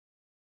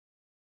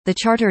The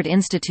Chartered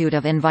Institute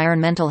of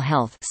Environmental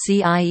Health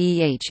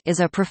is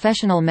a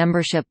professional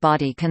membership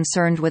body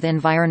concerned with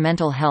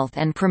environmental health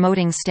and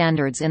promoting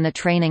standards in the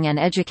training and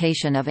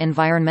education of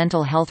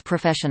environmental health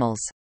professionals.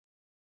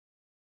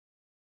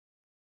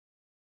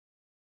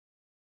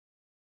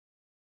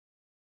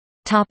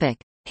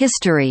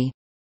 History.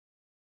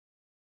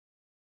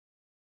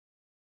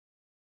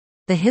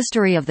 The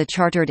history of the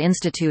Chartered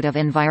Institute of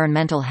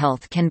Environmental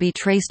Health can be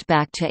traced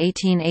back to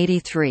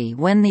 1883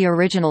 when the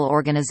original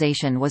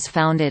organization was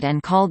founded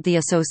and called the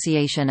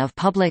Association of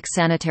Public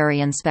Sanitary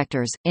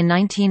Inspectors. In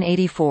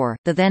 1984,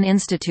 the then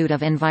Institute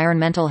of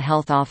Environmental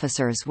Health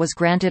Officers was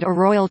granted a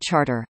royal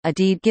charter, a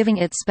deed giving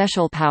it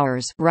special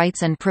powers,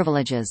 rights and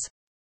privileges.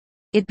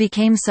 It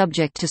became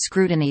subject to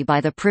scrutiny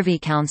by the Privy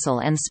Council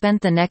and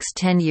spent the next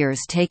 10 years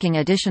taking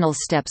additional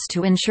steps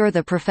to ensure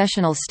the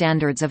professional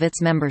standards of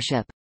its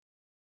membership.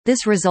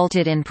 This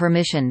resulted in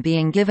permission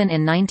being given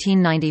in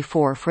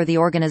 1994 for the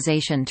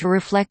organization to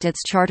reflect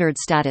its chartered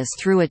status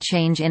through a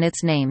change in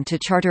its name to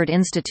Chartered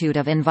Institute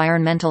of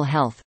Environmental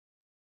Health.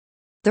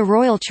 The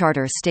Royal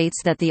Charter states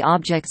that the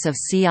objects of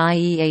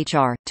CIEH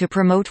are, to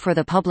promote for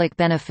the public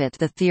benefit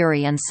the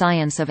theory and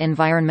science of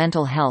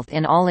environmental health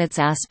in all its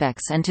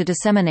aspects and to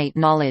disseminate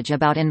knowledge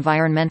about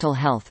environmental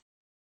health.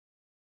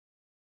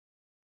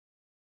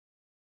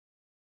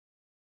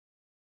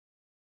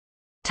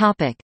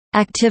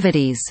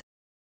 Activities.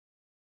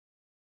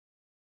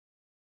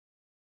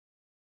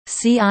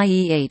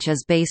 CIEH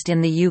is based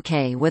in the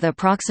UK with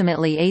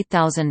approximately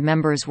 8,000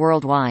 members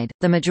worldwide,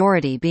 the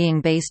majority being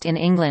based in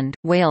England,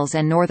 Wales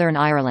and Northern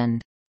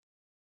Ireland.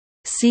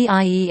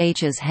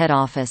 CIEH's head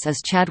office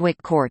is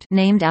Chadwick Court,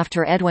 named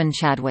after Edwin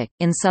Chadwick,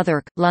 in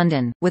Southwark,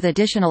 London, with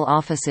additional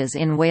offices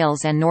in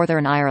Wales and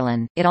Northern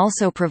Ireland. It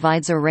also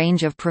provides a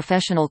range of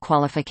professional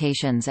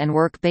qualifications and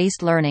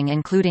work-based learning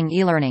including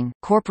e-learning,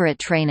 corporate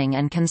training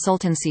and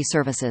consultancy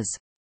services.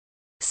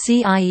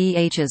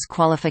 CIEH's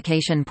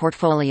qualification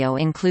portfolio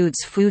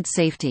includes food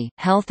safety,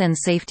 health and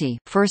safety,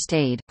 first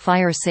aid,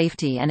 fire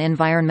safety and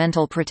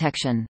environmental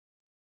protection.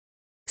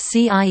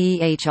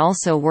 CIEH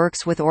also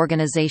works with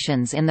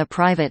organizations in the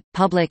private,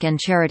 public and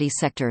charity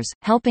sectors,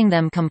 helping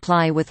them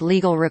comply with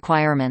legal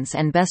requirements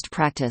and best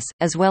practice,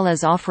 as well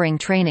as offering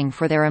training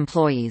for their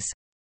employees.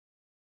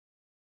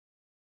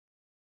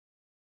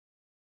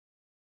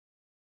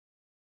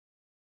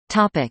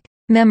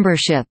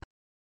 Membership.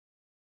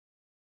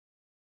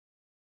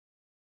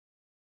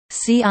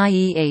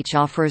 CIEH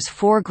offers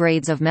 4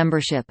 grades of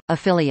membership: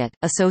 affiliate,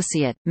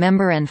 associate,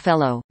 member and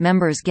fellow.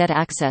 Members get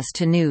access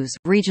to news,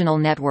 regional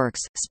networks,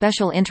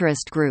 special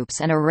interest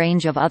groups and a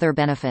range of other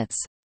benefits.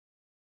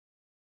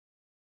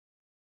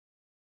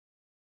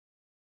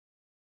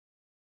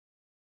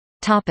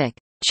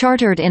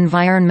 Chartered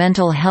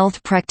Environmental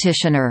Health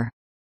Practitioner.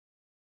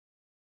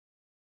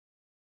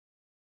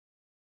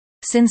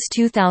 Since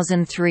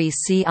 2003,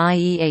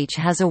 CIEH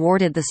has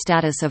awarded the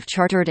status of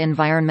Chartered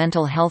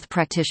Environmental Health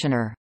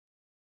Practitioner.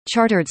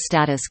 Chartered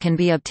status can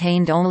be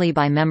obtained only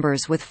by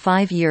members with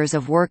 5 years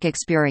of work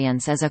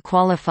experience as a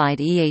qualified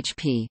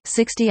EHP,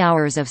 60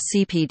 hours of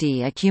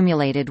CPD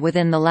accumulated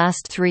within the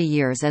last 3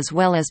 years, as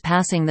well as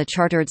passing the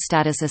Chartered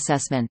Status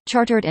Assessment.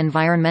 Chartered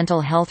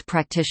Environmental Health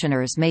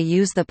Practitioners may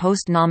use the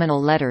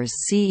post-nominal letters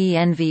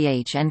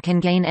CENVH and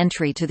can gain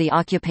entry to the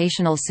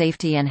Occupational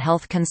Safety and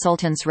Health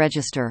Consultants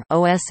Register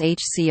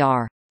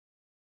 (OSHCR).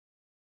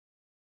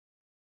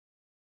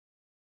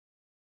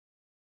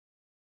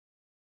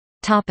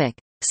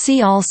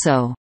 See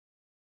also: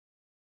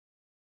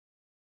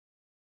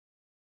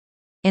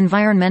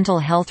 Environmental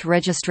Health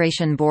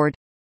Registration Board,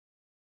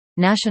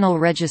 National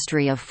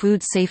Registry of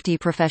Food Safety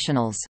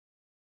Professionals.